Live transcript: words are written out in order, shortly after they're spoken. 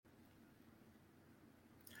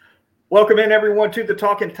Welcome in, everyone, to the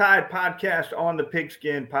Talking Tide podcast on the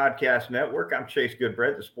Pigskin Podcast Network. I'm Chase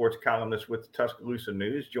Goodbread, the sports columnist with the Tuscaloosa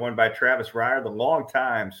News, joined by Travis Reier, the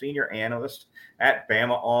longtime senior analyst at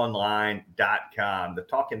BamaOnline.com. The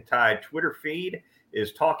Talking Tide Twitter feed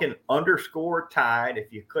is talking_tide.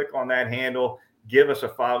 If you click on that handle, give us a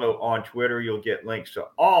follow on Twitter. You'll get links to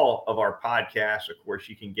all of our podcasts. Of course,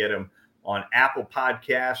 you can get them on Apple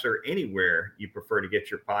Podcasts or anywhere you prefer to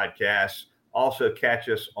get your podcasts. Also catch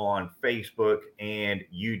us on Facebook and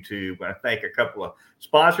YouTube. I want to thank a couple of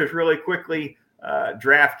sponsors really quickly,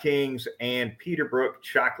 DraftKings and Peterbrook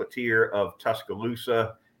Chocolatier of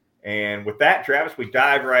Tuscaloosa. And with that, Travis, we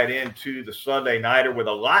dive right into the Sunday Nighter with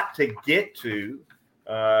a lot to get to,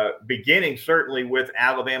 beginning certainly with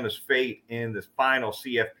Alabama's fate in the final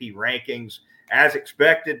CFP rankings. As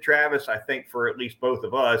expected, Travis, I think for at least both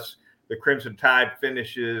of us, the Crimson Tide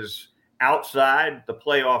finishes outside the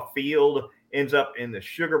playoff field, ends up in the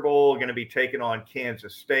Sugar Bowl, going to be taking on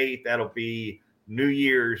Kansas State. That'll be New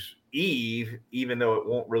Year's Eve, even though it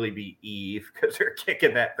won't really be Eve because they're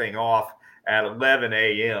kicking that thing off at 11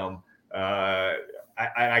 a.m.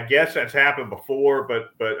 I guess that's happened before, but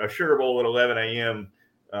a Sugar Bowl at 11 a.m.,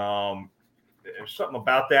 there's something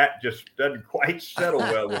about that just doesn't quite settle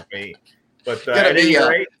well with me. But going to be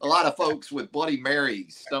a lot of folks with Bloody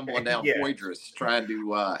Marys stumbling down Poydras trying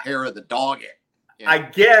to hair the dog it. I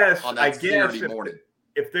guess morning.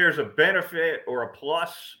 If there's a benefit or a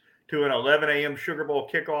plus to an 11 a.m. Sugar Bowl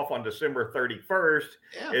kickoff on December 31st,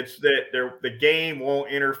 it's that the game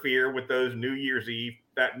won't interfere with those New Year's Eve.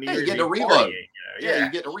 You get to reload.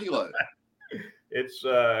 You get to reload. It's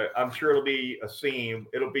I'm sure it'll be a scene.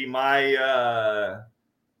 It'll be my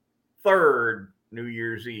third New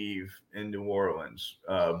Year's Eve in New Orleans.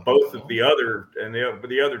 Both of the other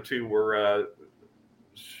two were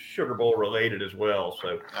Sugar Bowl related as well.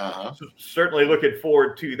 So certainly looking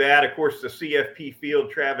forward to that. Of course, the CFP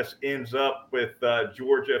field, Travis, ends up with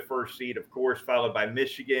Georgia first seed, of course, followed by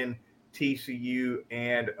Michigan, TCU,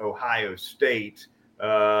 and Ohio State.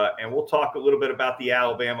 And we'll talk a little bit about the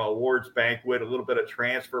Alabama Awards Banquet, a little bit of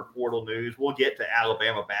transfer portal news. We'll get to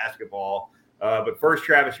Alabama basketball. But first,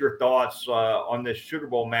 Travis, your thoughts on this Sugar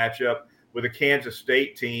Bowl matchup with a Kansas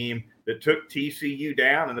State team that took TCU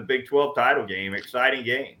down in the Big 12 title game. Exciting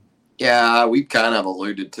game. Yeah, we've kind of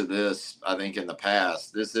alluded to this, I think, in the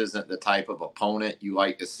past. This isn't the type of opponent you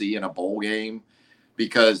like to see in a bowl game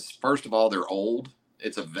because, first of all, they're old.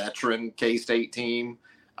 It's a veteran K-State team.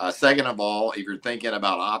 Second of all, if you're thinking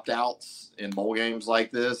about opt-outs in bowl games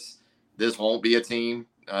like this won't be a team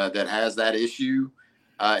that has that issue.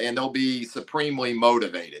 And they'll be supremely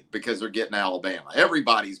motivated because they're getting Alabama.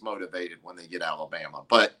 Everybody's motivated when they get Alabama.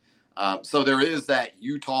 But so there is that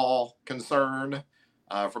Utah concern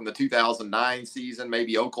from the 2009 season,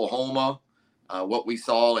 maybe Oklahoma, what we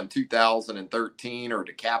saw in 2013 or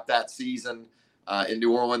to cap that season in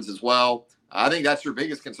New Orleans as well. I think that's your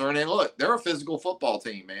biggest concern. And look, they're a physical football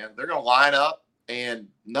team, man. They're going to line up, and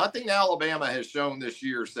nothing Alabama has shown this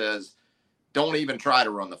year says don't even try to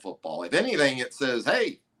run the football. If anything, it says,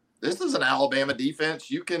 hey, this is an Alabama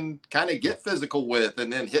defense you can kind of get physical with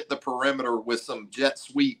and then hit the perimeter with some jet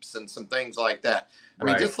sweeps and some things like that. I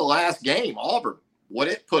mean, just the last game, Auburn, what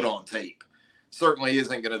it put on tape certainly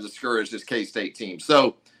isn't going to discourage this K-State team.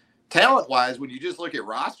 So talent-wise, when you just look at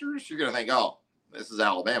rosters, you're going to think, oh, this is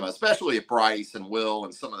Alabama, especially if Bryce and Will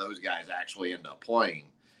and some of those guys actually end up playing.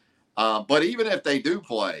 But even if they do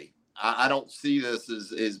play, I don't see this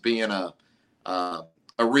as being a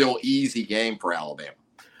real easy game for Alabama.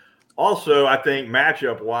 Also, I think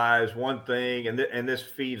matchup-wise, one thing, and this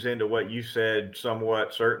feeds into what you said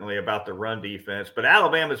somewhat certainly about the run defense, but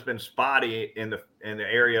Alabama's been spotty in the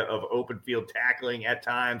area of open field tackling at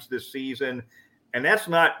times this season, and that's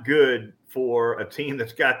not good for a team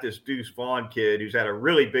that's got this Deuce Vaughn kid who's had a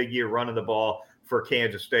really big year running the ball for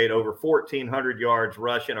Kansas State, over 1,400 yards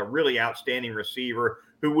rushing, a really outstanding receiver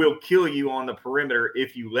who will kill you on the perimeter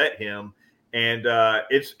if you let him. And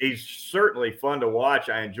he's certainly fun to watch.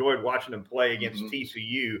 I enjoyed watching him play against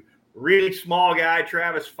TCU. Really small guy,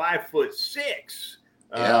 Travis, 5'6".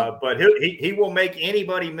 But he will make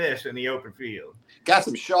anybody miss in the open field. Got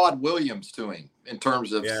some Shawd Williams to him in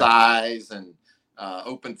terms of size and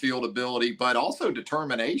open field ability, but also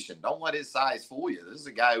determination. Don't let his size fool you. This is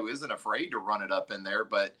a guy who isn't afraid to run it up in there.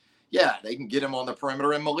 But, yeah, they can get him on the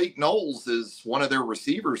perimeter. And Malik Knowles is one of their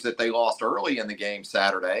receivers that they lost early in the game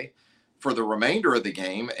Saturday for the remainder of the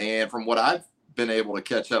game. And from what I've been able to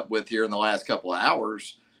catch up with here in the last couple of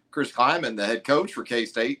hours, Chris Kleiman, the head coach for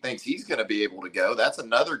K-State, thinks he's going to be able to go. That's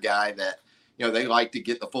another guy that, they like to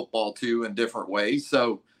get the football to in different ways.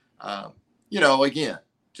 So, again,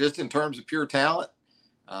 just in terms of pure talent,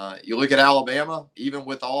 You look at Alabama, even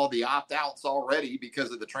with all the opt-outs already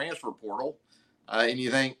because of the transfer portal, and you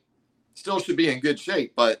think still should be in good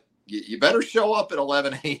shape, but you better show up at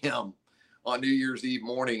 11 a.m. on New Year's Eve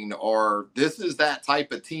morning, or this is that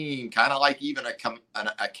type of team, kind of like even an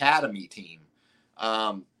academy team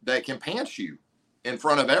that can pants you in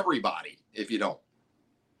front of everybody if you don't.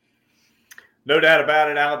 No doubt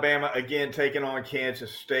about it. Alabama, again, taking on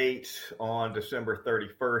Kansas State on December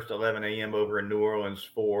 31st, 11 a.m. over in New Orleans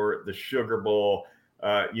for the Sugar Bowl.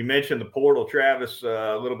 You mentioned the portal, Travis,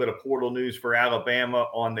 a little bit of portal news for Alabama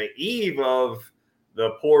on the eve of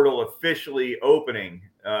the portal officially opening.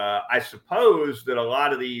 I suppose that a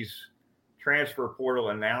lot of these transfer portal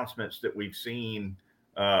announcements that we've seen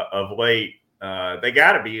of late, they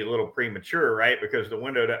got to be a little premature, right? Because the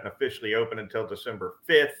window doesn't officially open until December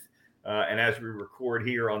 5th. And as we record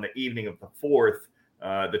here on the evening of the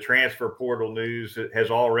 4th, the transfer portal news has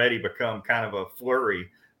already become kind of a flurry.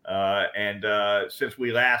 And since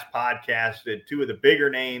we last podcasted, two of the bigger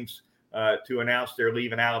names to announce they're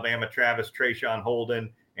leaving Alabama, Travis, Trayshawn Holden,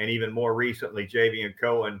 and even more recently, Javion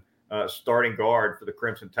Cohen, starting guard for the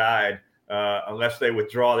Crimson Tide, unless they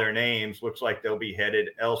withdraw their names, looks like they'll be headed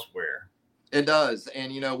elsewhere. It does.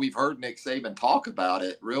 And, we've heard Nick Saban talk about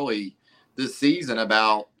it really this season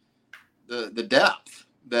about the depth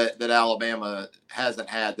that Alabama hasn't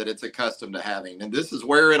had, that it's accustomed to having. And this is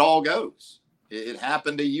where it all goes. It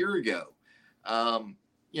happened a year ago.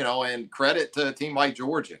 And credit to a team like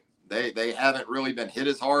Georgia. They haven't really been hit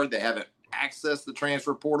as hard. They haven't accessed the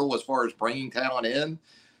transfer portal as far as bringing talent in.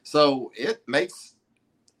 So it makes,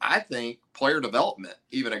 I think, player development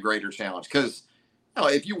even a greater challenge. Because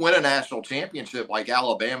if you win a national championship like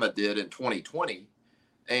Alabama did in 2020,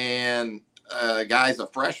 and guy's a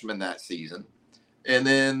freshman that season, and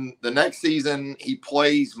then the next season he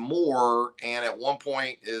plays more and at one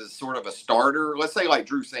point is sort of a starter, let's say like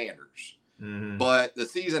Drew Sanders, but the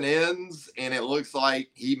season ends and it looks like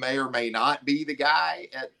he may or may not be the guy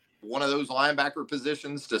at one of those linebacker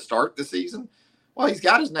positions to start the season. Well, he's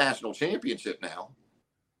got his national championship now.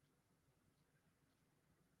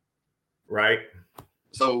 Right.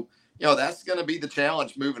 So, that's going to be the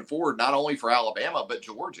challenge moving forward, not only for Alabama, but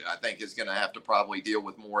Georgia, I think, is going to have to probably deal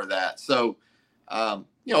with more of that. So,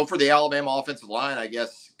 for the Alabama offensive line, I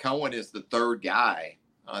guess Cohen is the third guy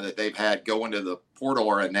that they've had go into the portal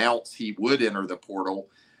or announce he would enter the portal.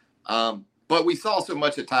 But we saw so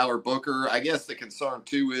much of Tyler Booker. I guess the concern,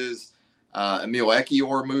 too, is Emil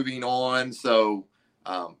Ekiyor moving on. So,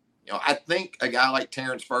 I think a guy like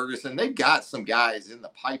Terrence Ferguson, they've got some guys in the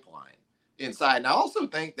pipeline inside. And I also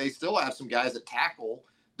think they still have some guys at tackle,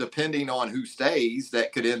 depending on who stays,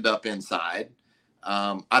 that could end up inside.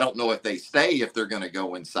 I don't know if they stay, if they're going to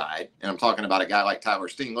go inside. And I'm talking about a guy like Tyler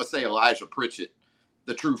Steen. Let's say Elijah Pritchett,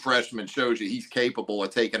 the true freshman, shows you he's capable of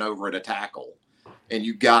taking over at a tackle. And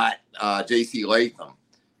you got J.C. Latham.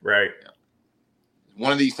 Right.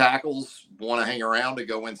 One of these tackles want to hang around to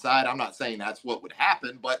go inside. I'm not saying that's what would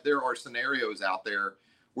happen, but there are scenarios out there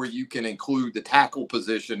where you can include the tackle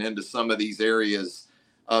position into some of these areas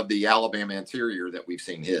of the Alabama interior that we've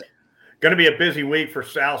seen hit. Going to be a busy week for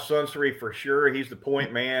Sal Sunsery for sure. He's the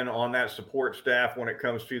point man on that support staff when it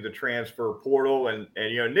comes to the transfer portal. And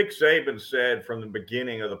Nick Saban said from the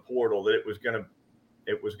beginning of the portal that it was going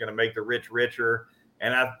to make the rich richer.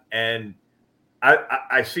 And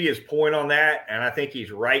I see his point on that, and I think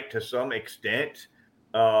he's right to some extent.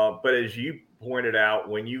 But as you pointed out,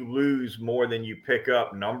 when you lose more than you pick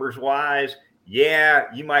up numbers wise, yeah,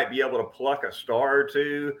 you might be able to pluck a star or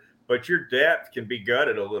two, but your depth can be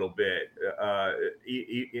gutted a little bit,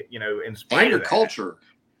 in spite and your of that. Culture.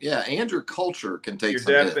 Yeah, and your culture can take your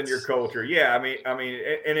some depth hits. And your culture. Yeah, I mean,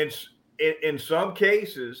 and it's in some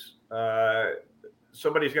cases,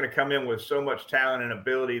 somebody's going to come in with so much talent and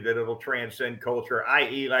ability that it'll transcend culture,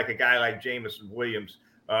 i.e. like a guy like Jameson Williams,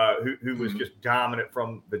 who was just dominant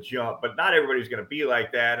from the jump. But not everybody's going to be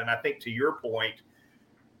like that. And I think to your point,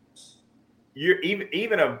 you're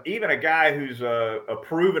even a guy who's a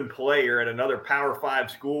proven player at another Power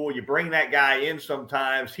 5 school, you bring that guy in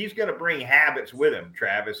sometimes, he's going to bring habits with him,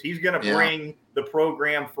 Travis. He's going to bring the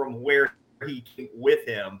program from where he came with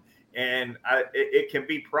him. And it can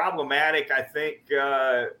be problematic, I think,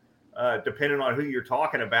 depending on who you're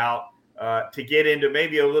talking about, to get into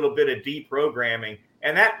maybe a little bit of deprogramming.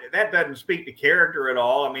 And that doesn't speak to character at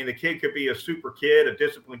all. I mean, the kid could be a super kid, a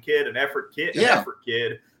disciplined kid, an effort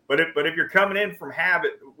kid. But if you're coming in from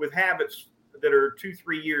habits that are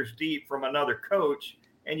 2-3 years deep from another coach,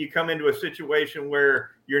 and you come into a situation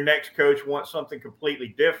where your next coach wants something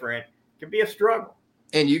completely different, it can be a struggle.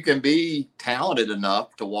 And you can be talented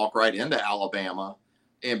enough to walk right into Alabama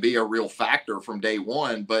and be a real factor from day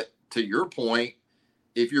one. But to your point,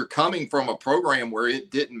 if you're coming from a program where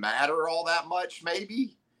it didn't matter all that much,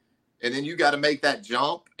 maybe, and then you got to make that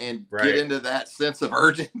jump and get into that sense of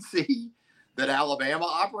urgency that Alabama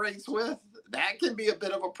operates with, that can be a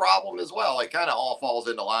bit of a problem as well. It kind of all falls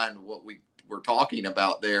into line with what we were talking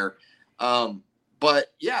about there.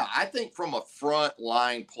 But yeah, I think from a front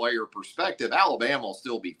line player perspective, Alabama will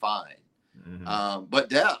still be fine. Mm-hmm. But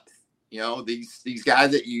depth, these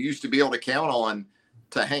guys that you used to be able to count on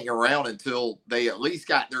to hang around until they at least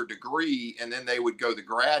got their degree, and then they would go the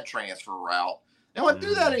grad transfer route. They don't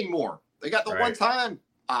do that anymore. They got the one-time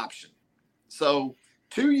option. So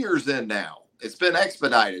 2 years in now, it's been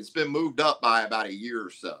expedited. It's been moved up by about a year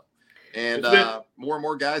or so. And more and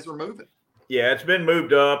more guys are moving. Yeah, it's been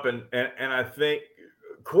moved up, and I think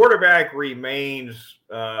quarterback remains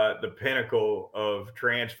the pinnacle of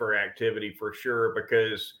transfer activity for sure,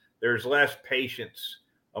 because there's less patience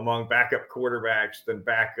among backup quarterbacks than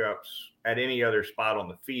backups at any other spot on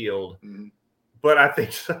the field. Mm-hmm. But I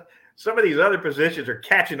think some of these other positions are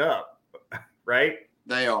catching up, right?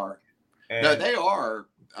 They are. No, they are,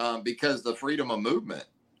 because the freedom of movement,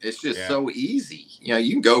 it's just so easy.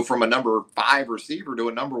 You can go from a number 5 receiver to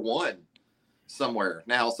a number 1 somewhere.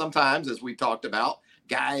 Now, sometimes, as we talked about,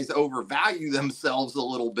 guys overvalue themselves a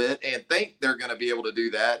little bit and think they're going to be able to do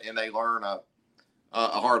that, and they learn a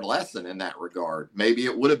hard lesson in that regard. Maybe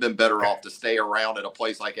it would have been better off to stay around at a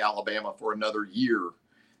place like Alabama for another year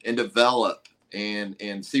and develop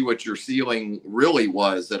and see what your ceiling really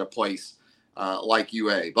was at a place like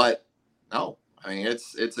UA. But no, I mean,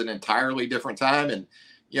 it's an entirely different time. And,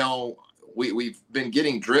 we've been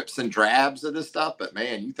getting drips and drabs of this stuff, but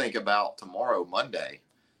man, you think about tomorrow, Monday,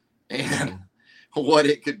 and what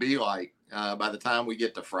it could be like by the time we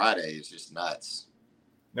get to Friday is just nuts.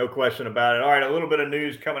 No question about it. All right, a little bit of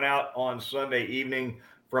news coming out on Sunday evening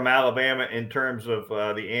from Alabama in terms of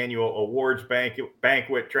the annual awards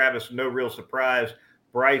banquet. Travis, no real surprise.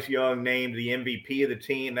 Bryce Young named the MVP of the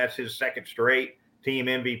team. That's his second straight team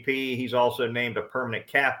MVP. He's also named a permanent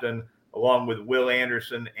captain, along with Will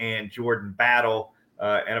Anderson and Jordan Battle.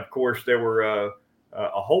 And, of course, there were a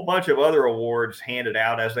whole bunch of other awards handed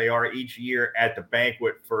out, as they are each year at the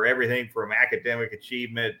banquet, for everything from academic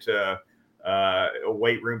achievement to a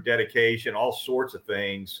weight room dedication, all sorts of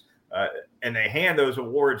things. And they hand those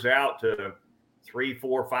awards out to 3,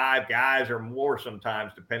 4, 5 guys or more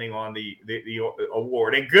sometimes, depending on the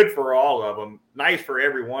award. And good for all of them. Nice for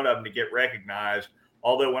every one of them to get recognized.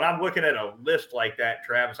 Although when I'm looking at a list like that,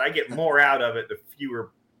 Travis, I get more out of it the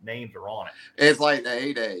fewer names are on it. It's like the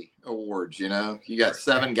A-Day awards, you got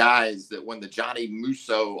 7 guys that win the Johnny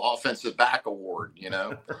Musso Offensive Back Award,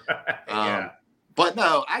 But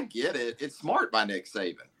no, I get it. It's smart by Nick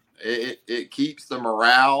Saban. It keeps the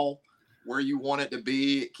morale where you want it to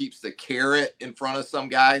be. It keeps the carrot in front of some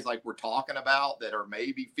guys like we're talking about that are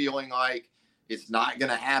maybe feeling like it's not going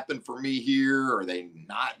to happen for me here, or they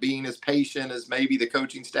not being as patient as maybe the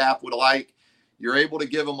coaching staff would like. You're able to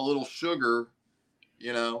give them a little sugar,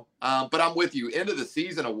 But I'm with you. End of the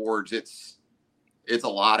season awards, it's a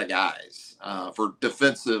lot of guys for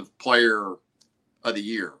defensive player of the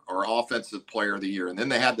year or offensive player of the year. And then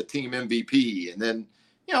they had the team MVP, and then,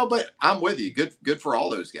 but I'm with you. Good for all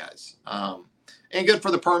those guys. And good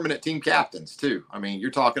for the permanent team captains too. I mean, you're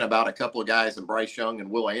talking about a couple of guys in Bryce Young and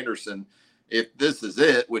Will Anderson. If this is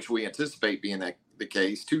it, which we anticipate being the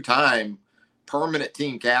case, 2-time permanent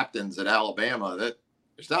team captains at Alabama, that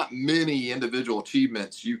there's not many individual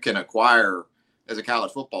achievements you can acquire as a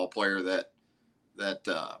college football player that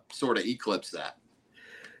sort of eclipse that.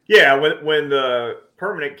 Yeah, when the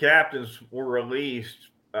permanent captains were released,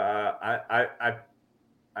 I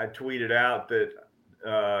tweeted out that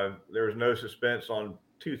there was no suspense on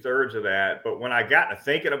 2/3 of that. But when I got to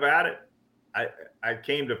thinking about it, I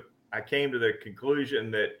came to the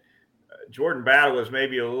conclusion that Jordan Battle is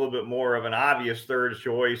maybe a little bit more of an obvious third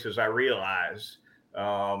choice, as I realize.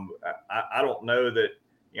 I don't know that.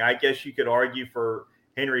 I guess you could argue for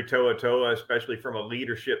Henry To'oTo'o, especially from a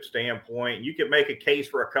leadership standpoint. You could make a case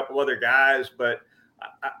for a couple other guys, but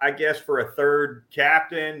I guess for a third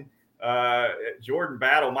captain, Jordan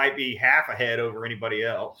Battle might be half ahead over anybody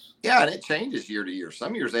else. Yeah, and it changes year to year.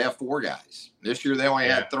 Some years they have 4 guys. This year they only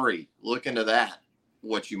had 3. Look into that,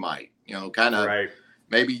 what you might, kind of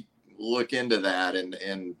maybe look into that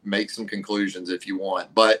and make some conclusions if you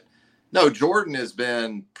want. But no, Jordan has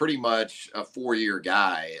been pretty much a 4-year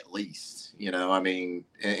guy at least,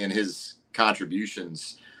 in his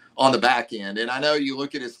contributions on the back end. And I know you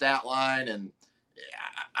look at his stat line, and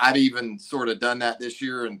I've even sort of done that this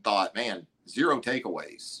year and thought, man, 0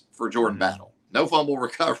 takeaways for Jordan Battle. No fumble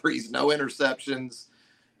recoveries, no interceptions.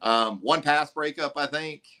 One pass breakup, I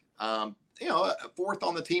think. Fourth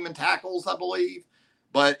on the team in tackles, I believe.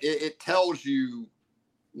 But it tells you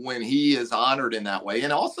when he is honored in that way.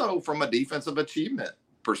 And also from a defensive achievement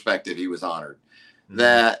perspective, he was honored. Mm-hmm.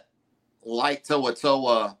 That, like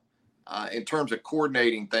Toa, in terms of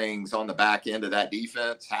coordinating things on the back end of that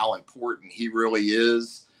defense, how important he really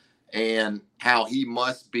is and how he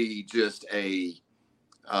must be just a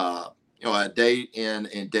day in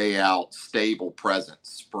and day out stable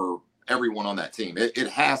presence for everyone on that team. It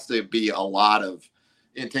has to be a lot of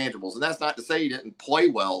intangibles. And that's not to say he didn't play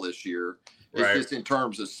well this year. It's right. Just in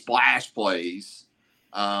terms of splash plays,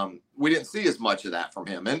 we didn't see as much of that from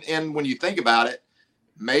him. And when you think about it,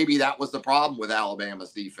 maybe that was the problem with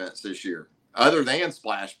Alabama's defense this year. Other than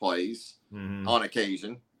splash plays on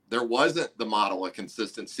occasion, there wasn't the model of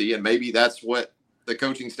consistency, and maybe that's what the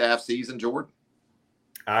coaching staff sees in Jordan.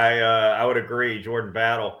 I would agree. Jordan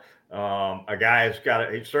Battle, a guy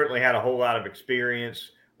he certainly had a whole lot of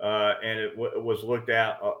experience, and it was looked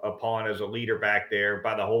upon as a leader back there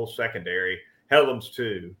by the whole secondary. Helms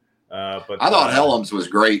too, but I thought Helms was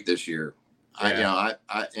great this year. Yeah.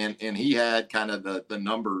 And he had kind of the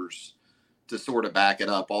numbers to sort of back it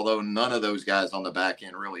up, although none of those guys on the back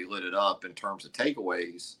end really lit it up in terms of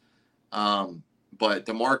takeaways. But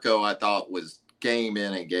DeMarco, I thought, was game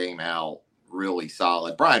in and game out really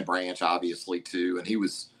solid. Brian Branch, obviously, too. And he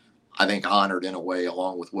was, I think, honored in a way,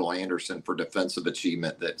 along with Will Anderson, for defensive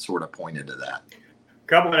achievement that sort of pointed to that. A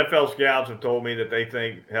couple of NFL scouts have told me that they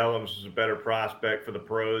think Helms is a better prospect for the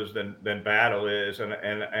pros than Battle is.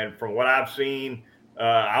 And from what I've seen,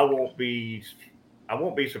 I won't be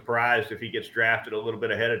surprised if he gets drafted a little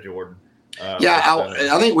bit ahead of Jordan.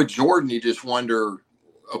 I think with Jordan, you just wonder,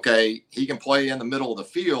 okay, he can play in the middle of the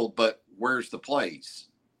field, but where's the plays?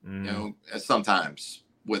 Sometimes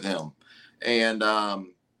with him. And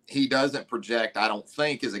he doesn't project, I don't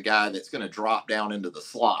think, as a guy that's going to drop down into the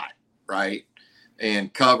slot, right,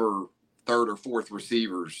 and cover third or fourth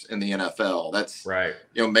receivers in the NFL. That's right.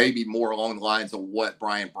 Maybe more along the lines of what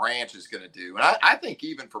Brian Branch is going to do. And I think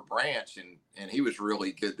even for Branch, and he was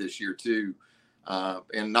really good this year too.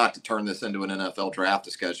 And not to turn this into an NFL draft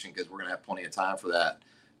discussion, because we're going to have plenty of time for that.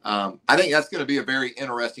 I think that's going to be a very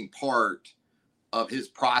interesting part of his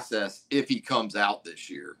process if he comes out this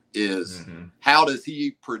year, is how does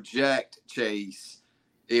he project Chase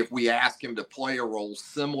if we ask him to play a role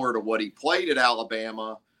similar to what he played at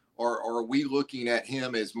Alabama, or are we looking at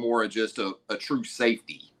him as more of just a true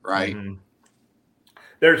safety, right? Mm-hmm.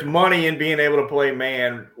 There's money in being able to play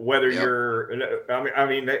man, whether you're, I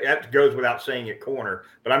mean, that goes without saying at corner,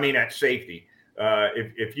 but I mean at safety.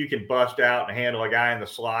 If you can bust out and handle a guy in the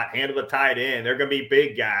slot, handle the tight end, they're going to be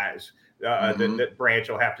big guys that Branch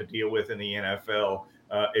will have to deal with in the NFL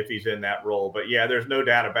if he's in that role. But yeah, there's no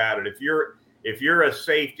doubt about it. If you're a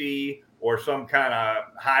safety or some kind of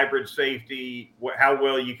hybrid safety, how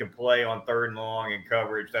well you can play on third and long and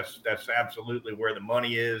coverage, that's absolutely where the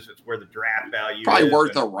money is. It's where the draft value probably is.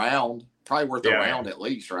 Worth a round at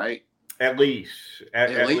least, right? At least a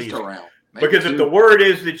round. Maybe because if the word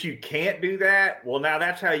is that you can't do that, well, now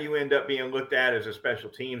that's how you end up being looked at as a special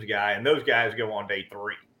teams guy, and those guys go on day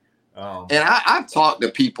 3. And I've talked to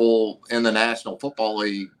people in the National Football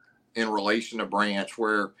League in relation to Branch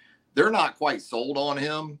where they're not quite sold on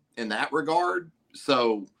him in that regard.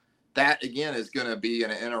 So that, again, is going to be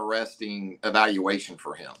an interesting evaluation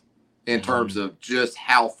for him in terms of just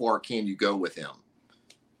how far can you go with him.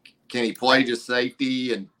 Can he play just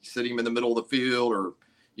safety and sit him in the middle of the field, or,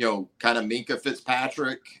 kind of Minka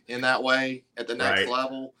Fitzpatrick in that way at the next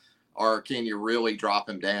level? Or can you really drop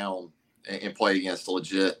him down and play against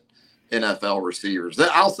legit NFL receivers?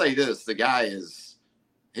 I'll say this, the guy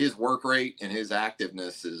his work rate and his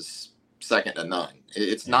activeness is second to none.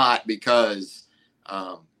 It's not because,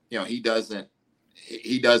 he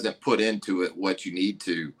doesn't put into it what you need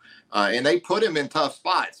to. And they put him in tough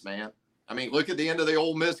spots, man. I mean, look at the end of the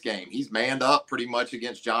Ole Miss game. He's manned up pretty much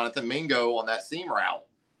against Jonathan Mingo on that seam route.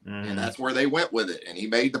 And that's where they went with it. And he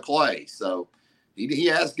made the play. So he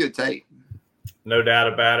has good tape. No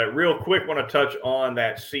doubt about it. Real quick, want to touch on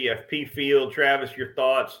that CFP field. Travis, your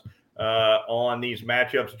thoughts on these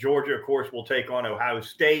matchups? Georgia, of course, will take on Ohio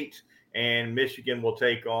State, and Michigan will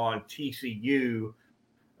take on TCU.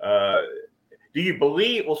 Do you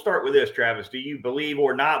believe – we'll start with this, Travis. Do you believe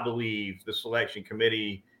or not believe the selection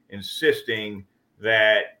committee insisting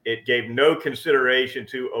that it gave no consideration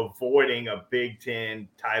to avoiding a Big Ten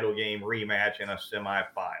title game rematch in a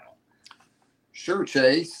semifinal? Sure,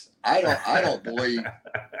 Chase. I don't believe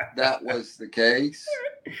that was the case.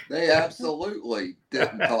 They absolutely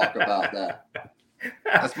didn't talk about that.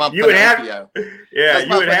 That's my you would Pinocchio. Yeah, That's you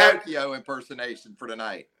my would have. Pinocchio impersonation for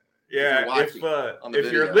tonight. Yeah, if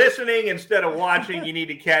you're listening instead of watching, you need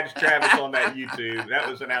to catch Travis on that YouTube. That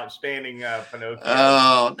was an outstanding Pinocchio.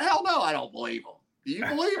 Oh, hell no, I don't believe him. Do you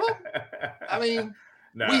believe him? I mean,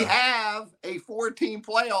 no. We have a 4-team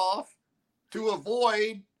playoff to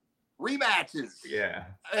avoid rematches. Yeah.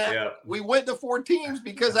 We went to 4 teams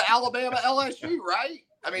because of Alabama LSU, right?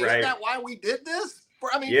 I mean, Isn't that why we did this? For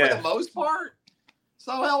the most part.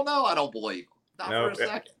 So hell no, I don't believe them. Not for a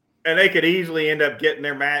second. And they could easily end up getting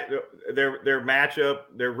their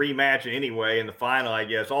rematch anyway in the final, I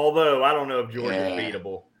guess. Although I don't know if Georgia's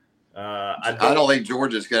beatable. I don't think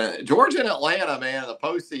Georgia and Atlanta, man, in the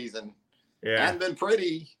postseason hadn't been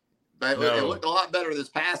pretty. But it looked a lot better this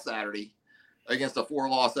past Saturday against a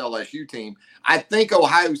 4-loss LSU team. I think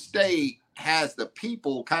Ohio State has the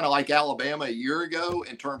people, kind of like Alabama a year ago,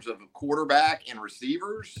 in terms of quarterback and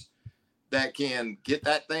receivers, that can get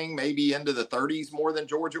that thing maybe into the 30s more than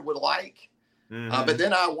Georgia would like. Mm-hmm. But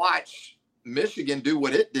then I watch Michigan do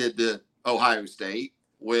what it did to Ohio State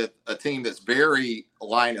with a team that's very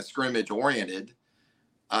line of scrimmage oriented,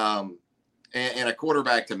 and a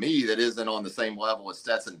quarterback to me that isn't on the same level as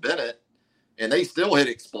Stetson Bennett, and they still hit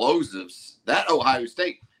explosives. That Ohio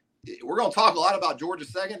State, we're going to talk a lot about Georgia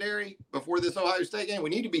secondary before this Ohio State game. We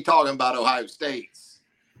need to be talking about Ohio State's,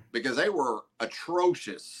 because they were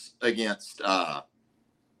atrocious against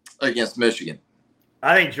Michigan.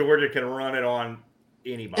 I think Georgia can run it on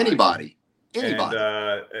anybody. And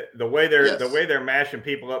the way they're mashing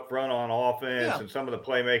people up front on offense and some of the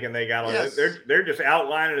playmaking they got on, they're just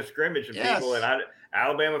outlining the scrimmage and people. And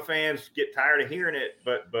Alabama fans get tired of hearing it,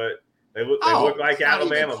 but they look like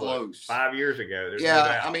Alabama looked 5 years ago. There's no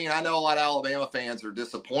doubt. I mean, I know a lot of Alabama fans are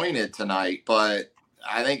disappointed tonight, but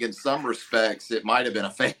I think in some respects it might have been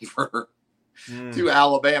a favor to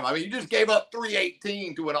Alabama. I mean, you just gave up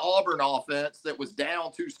 318 to an Auburn offense that was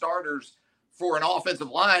down 2 starters for an offensive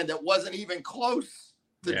line that wasn't even close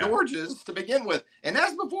to Georgia's to begin with. And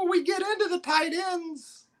that's before we get into the tight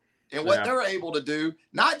ends and what they're able to do,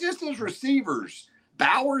 not just as receivers.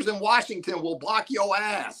 Bowers and Washington will block your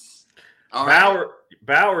ass. All right?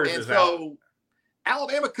 Bowers and is so out.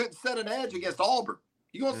 Alabama couldn't set an edge against Auburn.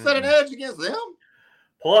 You going to set an edge against them?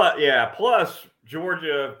 Plus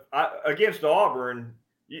Georgia against Auburn,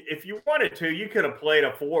 if you wanted to, you could have played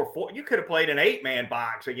a 4-4. You could have played an 8-man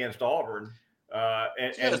box against Auburn.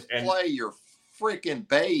 And play your freaking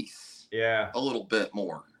base a little bit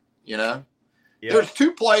more, There's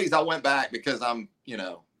 2 plays I went back because I'm,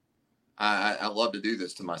 I love to do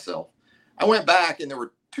this to myself. I went back and there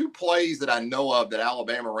were 2 plays that I know of that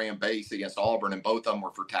Alabama ran base against Auburn, and both of them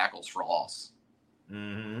were for tackles for loss.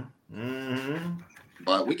 Mm-hmm. Mm-hmm.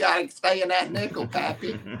 But we got to stay in that nickel,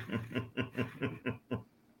 Pappy.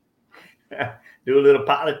 Do a little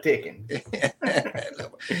politicking.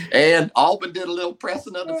 And Auburn did a little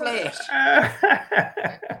pressing of the flesh.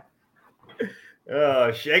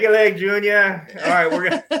 Oh, shake a leg, Junior. All right,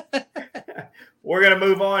 we're gonna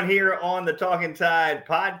move on here on the Talking Tide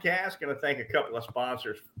podcast. Going to thank a couple of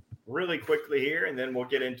sponsors really quickly here, and then we'll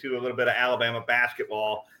get into a little bit of Alabama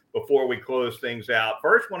basketball before we close things out.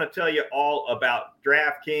 First, want to tell you all about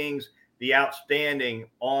DraftKings, the outstanding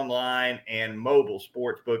online and mobile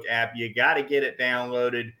sportsbook app. You got to get it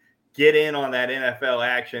downloaded. Get in on that NFL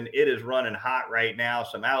action. It is running hot right now.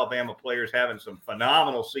 Some Alabama players having some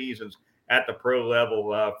phenomenal seasons at the pro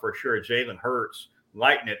level for sure. Jalen Hurts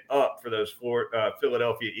lighting it up for those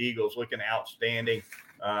Philadelphia Eagles, looking outstanding.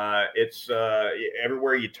 It's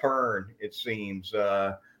everywhere you turn, it seems.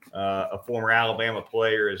 A former Alabama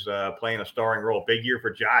player is playing a starring role. Big year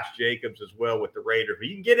for Josh Jacobs as well with the Raiders. But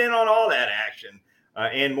you can get in on all that action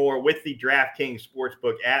and more with the DraftKings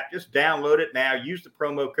Sportsbook app. Just download it now. Use the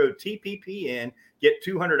promo code TPPN. Get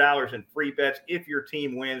 $200 in free bets if your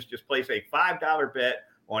team wins. Just place a $5 bet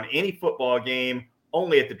on any football game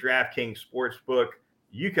only at the DraftKings Sportsbook.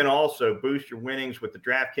 You can also boost your winnings with the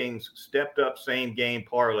DraftKings stepped-up same-game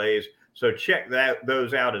parlays. So check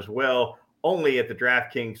those out as well. Only at the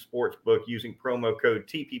DraftKings Sportsbook using promo code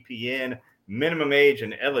TPPN. Minimum age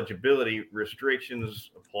and eligibility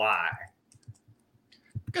restrictions apply.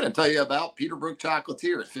 I'm going to tell you about Peterbrook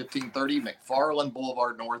Chocolatier at 1530 McFarland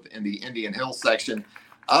Boulevard North in the Indian Hill section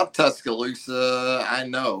of Tuscaloosa. I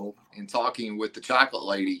know, in talking with the chocolate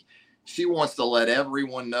lady, she wants to let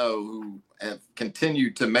everyone know who have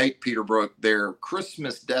continued to make Peterbrook their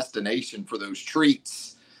Christmas destination for those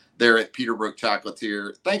treats there at Peterbrook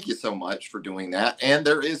Chocolatier. Thank you so much for doing that. And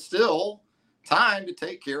there is still time to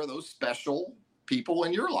take care of those special people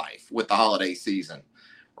in your life with the holiday season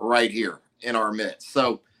right here in our midst.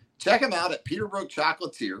 So check them out at Peterbrook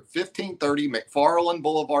Chocolatier, 1530 McFarland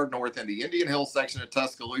Boulevard North in the Indian Hill section of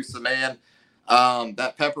Tuscaloosa. Man,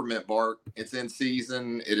 that peppermint bark, it's in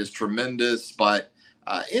season. It is tremendous. But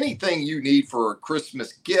anything you need for a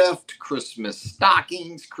Christmas gift, Christmas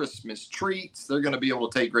stockings, Christmas treats, they're going to be able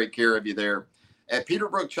to take great care of you there at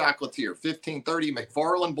Peterbrook Chocolatier, 1530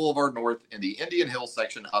 McFarland Boulevard North in the Indian Hill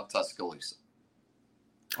section of Tuscaloosa.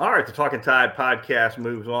 All right, the Talking Tide podcast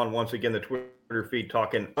moves on. Once again, the Twitter feed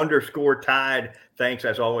talking _Tide. Thanks,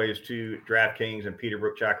 as always, to DraftKings and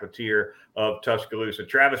Peterbrook Chocolatier of Tuscaloosa.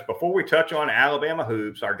 Travis, before we touch on Alabama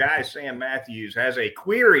hoops, our guy Sam Matthews has a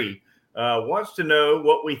query, wants to know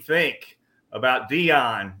what we think about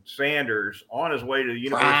Deion Sanders on his way to the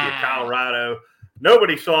University of Colorado.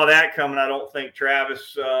 Nobody saw that coming, I don't think,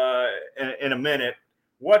 Travis, in a minute.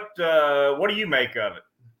 What do you make of it?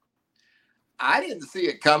 I didn't see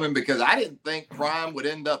it coming because I didn't think Prime would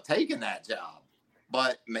end up taking that job.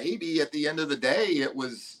 But maybe at the end of the day, it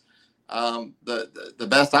was the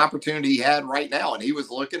best opportunity he had right now. And he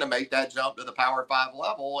was looking to make that jump to the Power 5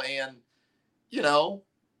 level. And, you know,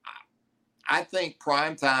 I think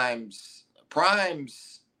Prime's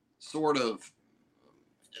sort of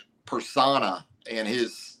persona and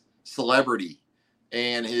his celebrity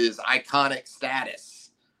and his iconic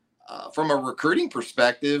status, from a recruiting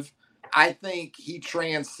perspective, I think he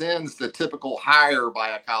transcends the typical hire by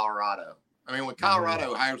a Colorado. I mean, when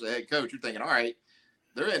Colorado hires a head coach, you're thinking, all right,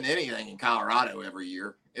 there isn't anything in Colorado every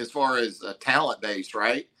year as far as a talent base,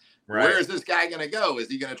 right? Where is this guy going to go? Is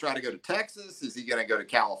he going to try to go to Texas? Is he going to go to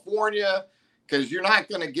California? Because you're not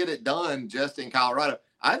going to get it done just in Colorado.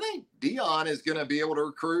 I think Deion is going to be able to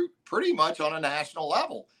recruit pretty much on a national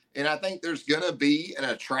level. And I think there's going to be an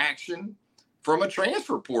attraction from a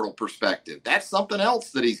transfer portal perspective. That's something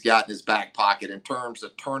else that he's got in his back pocket in terms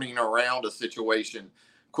of turning around a situation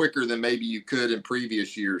quicker than maybe you could in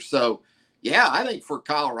previous years. So, yeah, I think for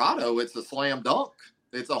Colorado, it's a slam dunk.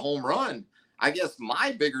 It's a home run. I guess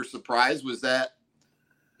my bigger surprise was that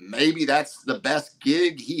maybe that's the best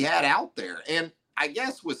gig he had out there. And I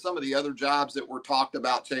guess with some of the other jobs that were talked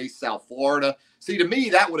about, Chase, South Florida, see, to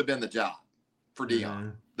me, that would have been the job for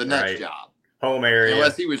Deion, the next job. Home area.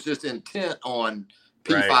 Unless he was just intent on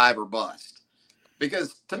P5 or bust.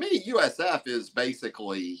 Because to me, USF is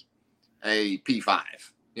basically a P5.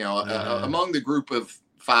 You know, among the group of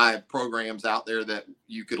 5 programs out there that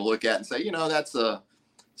you could look at and say, you know, that's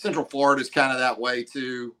Central Florida's kind of that way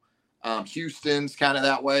too. Houston's kind of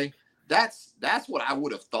that way. That's what I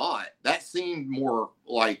would have thought. That seemed more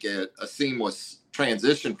like a seamless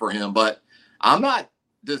transition for him, but I'm not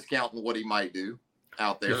discounting what he might do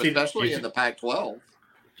out there, especially in the Pac-12. Did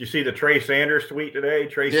you see the Trey Sanders tweet today?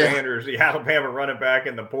 Trey Sanders, the Alabama running back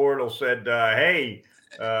in the portal, said, hey,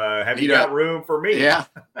 have you got room for me? Yeah.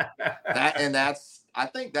 I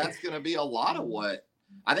think that's going to be a lot of what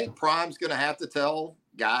I think Prime's going to have to tell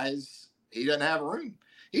guys he doesn't have room.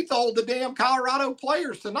 He told the damn Colorado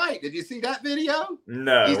players tonight. Did you see that video?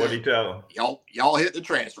 No. What did he tell them? Y'all hit the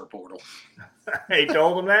transfer portal. He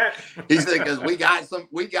told them that? He said, because we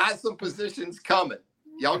got some positions coming.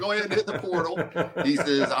 Y'all go ahead and hit the portal. He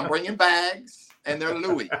says, I'm bringing bags, and they're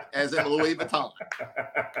Louis, as in Louis Vuitton.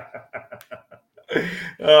 So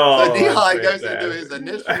Deion goes into his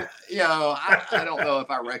initial, I don't know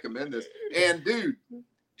if I recommend this. And dude,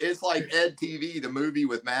 it's like Ed TV, the movie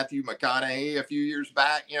with Matthew McConaughey a few years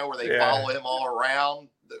back, where they follow him all around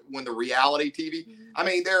when the reality TV. I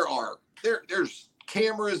mean, there's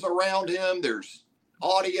cameras around him. There's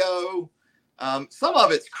audio. Some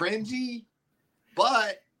of it's cringy,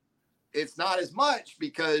 but it's not as much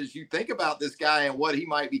because you think about this guy and what he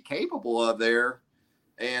might be capable of there.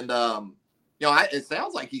 And, it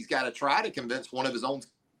sounds like he's got to try to convince one of his own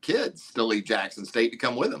kids to leave Jackson State to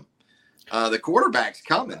come with him. The quarterback's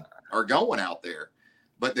coming or going out there.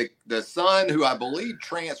 But the son, who I believe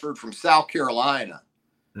transferred from South Carolina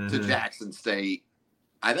to Jackson State,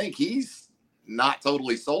 I think he's not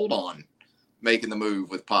totally sold on making the move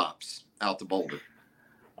with Pops out to Boulder.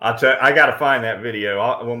 I got to find that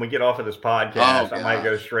video. When we get off of this podcast, I might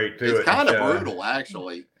go straight to it. It's kind of brutal,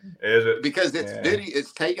 actually. Is it? Because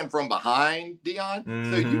it's taken from behind, Deion,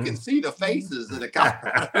 so you can see the faces of the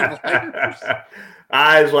Colorado players.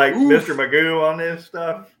 Eyes like Mr. Magoo on this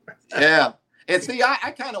stuff. Yeah. And see,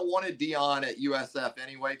 I kind of wanted Deion at USF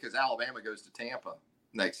anyway because Alabama goes to Tampa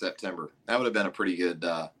next September. That would have been a pretty good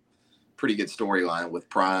storyline with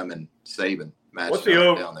Prime and Saban matching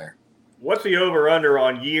up down there. What's the over-under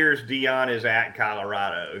on years Deion is at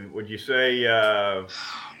Colorado? Would you say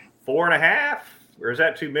 4.5, or is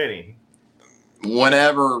that too many?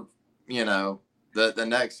 Whenever, the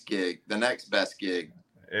next gig, the next best gig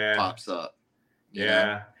pops up.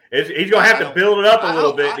 Yeah. He's going to have to build it up a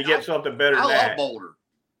little bit to get something better than that. I love Boulder.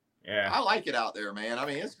 Yeah. I like it out there, man. I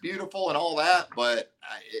mean, it's beautiful and all that, but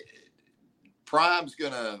Prime's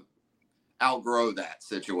going to outgrow that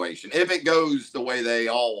situation if it goes the way they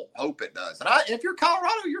all hope it does. And if you're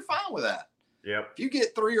Colorado, you're fine with that. Yep. If you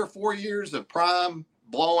get 3 or 4 years of Prime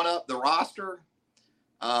blowing up the roster,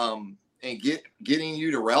 and getting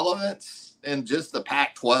you to relevance in just the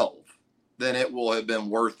Pac-12, then it will have been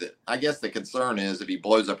worth it. I guess the concern is if he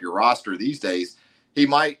blows up your roster these days, he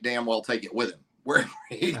might damn well take it with him wherever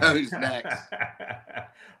he goes next.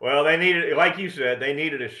 Well, they needed, like you said, they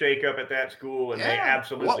needed a shakeup at that school, and they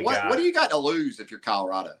absolutely got it. What do you got to lose if you're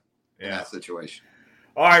Colorado in that situation?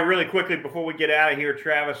 All right, really quickly before we get out of here,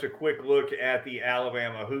 Travis, a quick look at the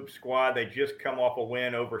Alabama Hoop squad. They just come off a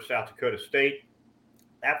win over South Dakota State.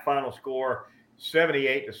 That final score,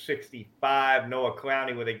 78-65. Noah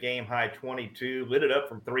Clowney with a game-high 22. Lit it up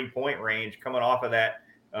from three-point range coming off of that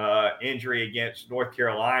injury against North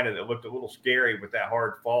Carolina that looked a little scary with that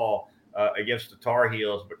hard fall against the Tar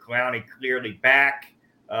Heels. But Clowney clearly back,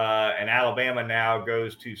 and Alabama now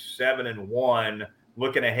goes to 7-1.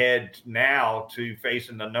 Looking ahead now to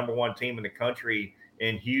facing the number one team in the country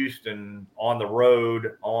in Houston on the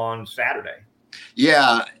road on Saturday.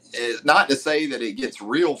 Yeah, not to say that it gets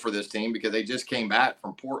real for this team because they just came back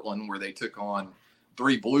from Portland where they took on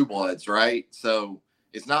 3 Blue Bloods, right? So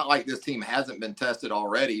it's not like this team hasn't been tested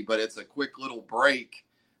already, but it's a quick little break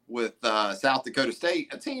with South Dakota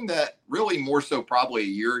State, a team that really more so probably a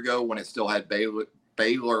year ago when it still had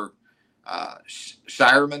Baylor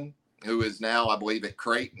Shireman, who is now, I believe, at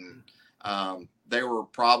Creighton. They were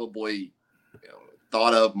probably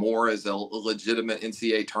thought of more as a legitimate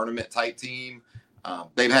NCAA tournament type team.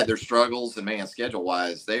 They've had their struggles, and man, schedule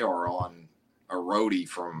wise, they are on a roadie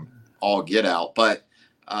from all get out. But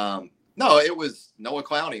no, it was Noah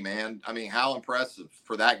Clowney, man. I mean, how impressive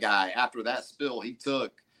for that guy after that spill he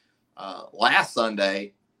took last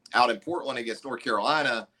Sunday out in Portland against North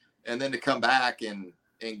Carolina, and then to come back and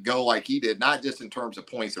go like he did, not just in terms of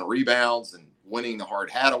points and rebounds and winning the Hard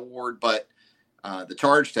Hat Award, but the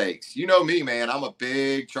charge takes. You know me, man. I'm a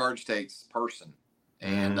big charge takes person.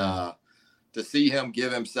 And to see him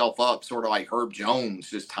give himself up sort of like Herb Jones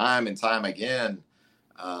just time and time again,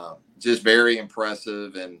 just very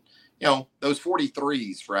impressive. And, those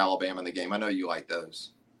 43s for Alabama in the game, I know you like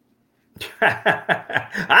those.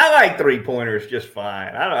 I like three-pointers just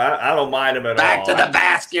fine. I don't mind them at all. Back to the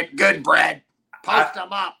basket. Good, Brad. Post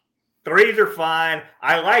them up. Threes are fine.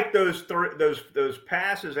 I like those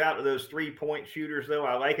passes out to those 3-point shooters, though.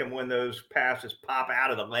 I like them when those passes pop out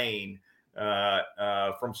of the lane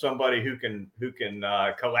from somebody who can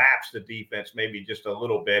collapse the defense maybe just a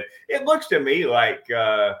little bit. It looks to me like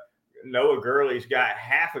Noah Gurley's got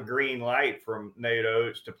half a green light from Nate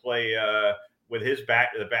Oates to play with his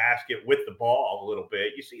back to the basket with the ball a little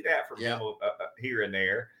bit. You see that from him here and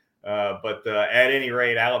there. But at any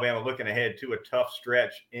rate, Alabama looking ahead to a tough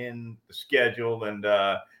stretch in the schedule. And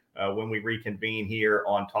when we reconvene here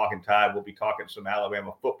on Talking Tide, we'll be talking some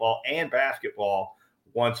Alabama football and basketball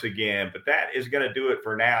once again. But that is going to do it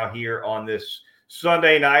for now here on this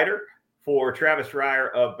Sunday Nighter. For Travis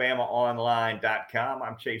Reier of BamaOnline.com,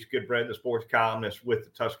 I'm Chase Goodbread, the sports columnist with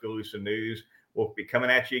the Tuscaloosa News. We'll be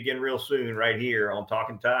coming at you again real soon right here on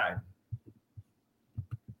Talking Tide.